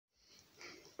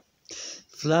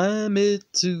Fly me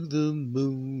to the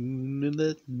moon and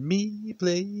let me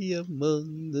play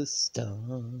among the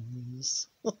stars.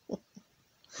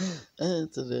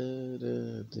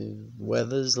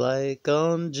 Weather's like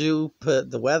on Jupiter.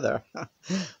 The weather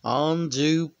on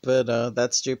Jupiter.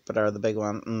 That's Jupiter, the big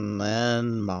one.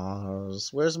 And Mars.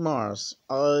 Where's Mars?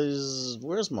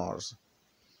 Where's Mars?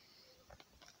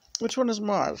 Which one is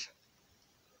Mars?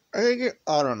 I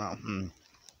don't know.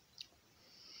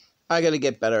 I gotta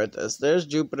get better at this. There's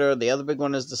Jupiter. The other big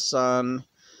one is the sun.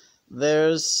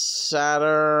 There's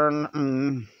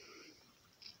Saturn.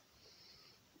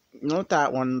 Not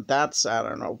that one. That's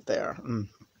Saturn over there.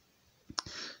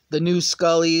 The new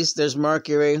Scullies. There's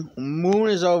Mercury. Moon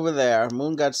is over there.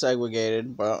 Moon got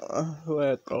segregated, but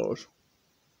where it goes.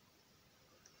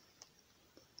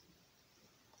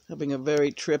 Having a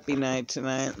very trippy night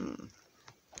tonight.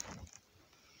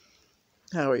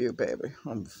 How are you, baby?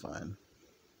 I'm fine.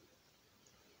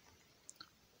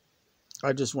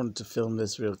 I just wanted to film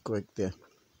this real quick. The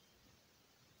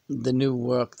new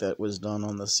work that was done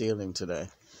on the ceiling today.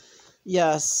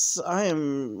 Yes, I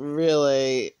am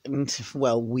really,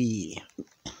 well, we.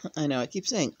 I know, I keep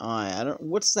saying I don't,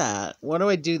 what's that? Why do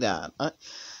I do that?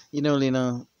 You know,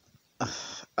 Lena,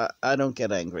 I don't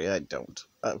get angry, I don't.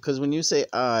 Because when you say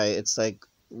I, it's like,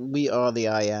 we are the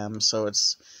I am, so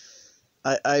it's,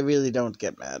 I really don't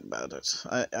get mad about it.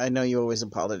 I know you always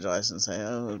apologize and say,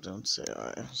 oh, don't say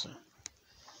I. So.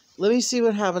 Let me see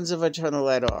what happens if I turn the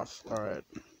light off. All right.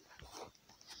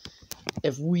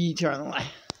 If we turn the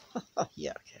light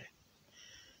yeah, okay.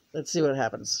 Let's see what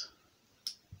happens.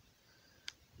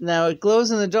 Now, it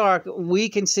glows in the dark. We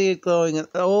can see it glowing.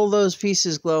 All those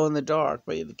pieces glow in the dark,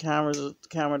 but the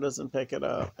camera doesn't pick it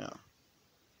up. Yeah.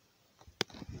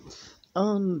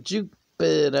 On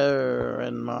Jupiter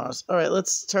and Mars. All right,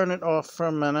 let's turn it off for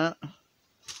a minute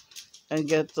and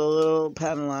get the little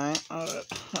pen light. All right,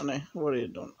 honey, what are you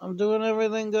doing? I'm doing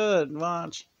everything good.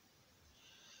 Watch.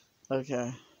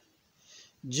 Okay.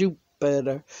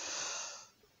 Jupiter.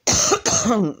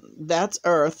 That's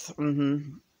Earth.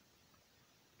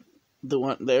 The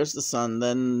one there's the sun.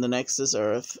 Then the next is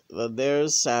Earth.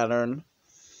 There's Saturn.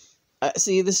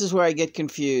 See, this is where I get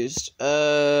confused.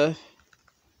 There's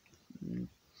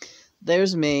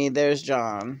me. There's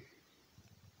John.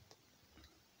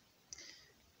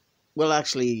 Well,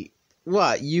 actually,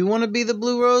 what? You want to be the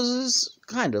Blue Roses?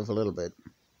 Kind of, a little bit.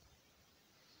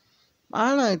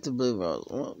 I like the Blue Rose.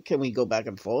 Well, can we go back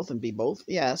and forth and be both?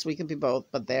 Yes, we can be both,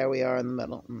 but there we are in the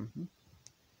middle.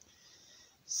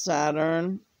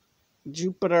 Saturn.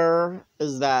 Jupiter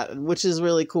is that, which is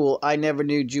really cool. I never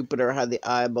knew Jupiter had the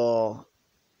eyeball.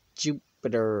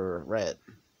 Jupiter, right.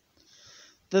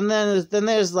 Then there's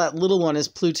that little one is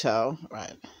Pluto,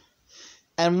 right.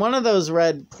 And one of those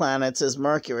red planets is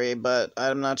Mercury, but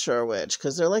I'm not sure which,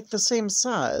 because they're like the same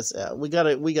size. Yeah, we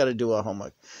gotta do our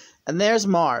homework. And there's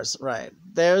Mars, right.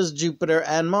 There's Jupiter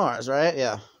and Mars, right?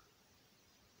 Yeah.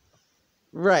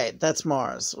 Right, that's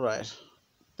Mars, right.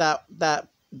 That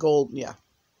gold, yeah.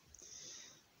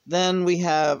 Then we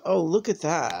have, oh, look at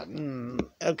that.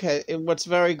 Okay, what's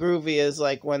very groovy is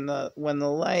like when the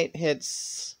light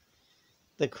hits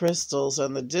the crystals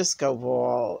on the disco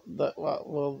ball,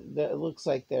 it looks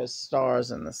like there's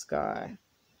stars in the sky.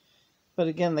 But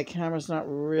again, the camera's not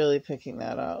really picking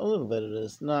that up. A little bit it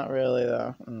is. Not really,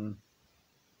 though.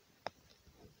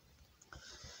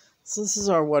 So this is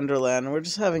our Wonderland. We're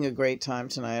just having a great time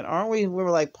tonight. Aren't we?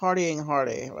 We're like partying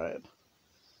hardy, right?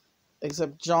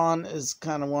 Except John is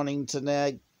kind of wanting to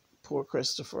nag poor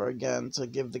Christopher again to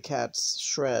give the cats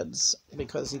shreds.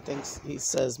 Because he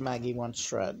says Maggie wants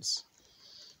shreds.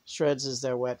 Shreds is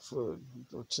their wet food,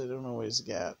 which they don't always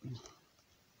get.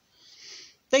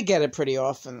 They get it pretty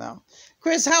often, though.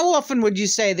 Chris, how often would you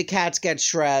say the cats get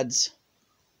shreds?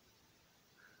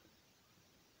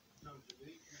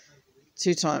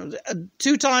 2 times.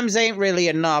 2 times ain't really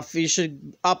enough. You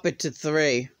should up it to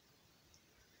 3.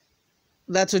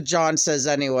 That's what John says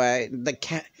anyway. The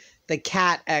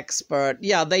cat expert.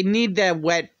 Yeah, they need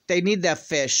their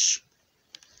fish.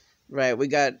 Right, we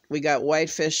got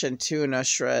whitefish and tuna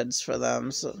shreds for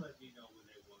them. So.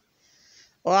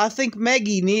 Well, I think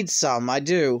Maggie needs some. I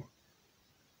do.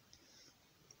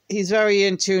 He's very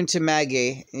in tune to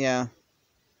Maggie. Yeah.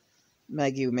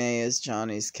 Maggie May is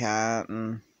Johnny's cat.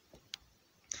 And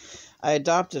I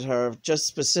adopted her just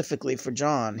specifically for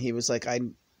John. He was like, I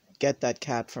get that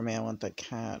cat for me. I want that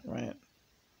cat, right?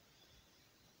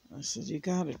 I said, you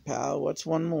got it, pal. What's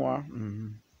one more?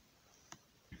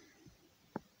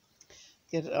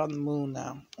 Get it on the moon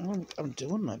now. I'm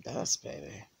doing my best,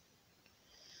 baby.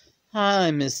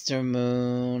 Hi, Mr.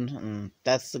 Moon.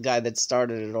 That's the guy that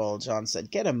started it all. John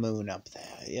said, get a moon up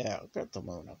there. Yeah, get the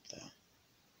moon up there.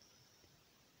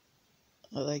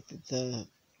 I like that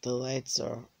the lights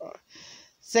are...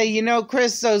 Say, you know,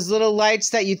 Chris, those little lights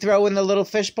that you throw in the little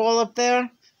fishbowl up there?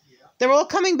 Yeah. They're all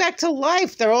coming back to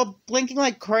life. They're all blinking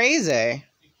like crazy. Are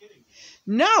you kidding me?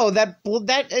 No, that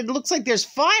it looks like there's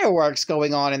fireworks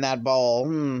going on in that bowl.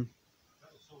 That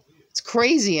is so weird. It's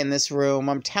crazy in this room.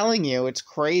 I'm telling you, it's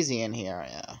crazy in here.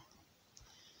 Yeah.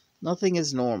 Nothing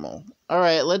is normal. All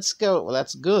right, let's go. Well,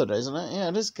 that's good, isn't it? Yeah,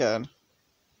 it is good.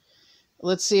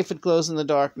 Let's see if it glows in the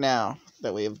dark now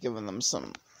that we have given them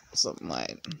some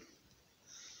light.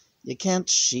 You can't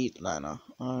cheat, Lena.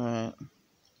 Alright.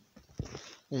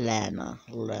 Lena.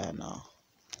 My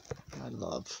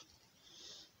love.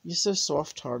 You're so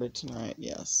soft-hearted tonight,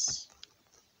 yes.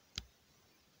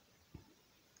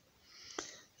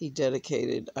 He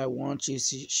dedicated, I want you,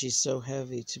 she's so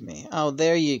heavy to me. Oh,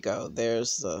 there you go.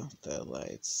 There's the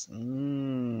lights.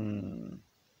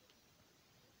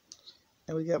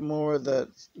 And we got more of that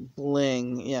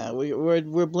bling. Yeah, we're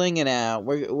blinging out.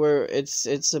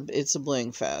 It's a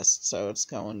bling fest, so it's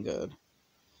going good.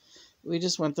 We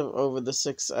just went over the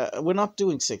 6. We're not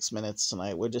doing 6 minutes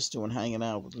tonight. We're just doing hanging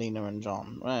out with Lena and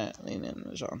John. Right, Lena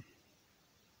and John.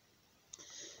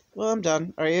 Well, I'm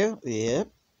done. Are you? Yep.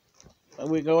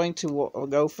 We're going to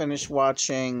go finish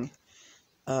watching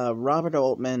Robert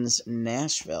Altman's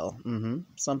Nashville.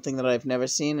 Something that I've never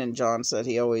seen, and John said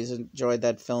he always enjoyed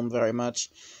that film very much.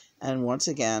 And once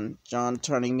again, John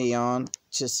turning me on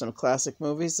to some classic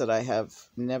movies that I have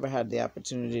never had the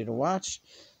opportunity to watch.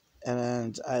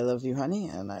 And I love you, honey,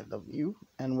 and I love you.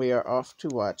 And we are off to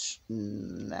watch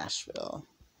Nashville.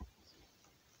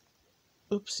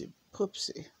 Oopsie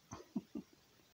poopsie.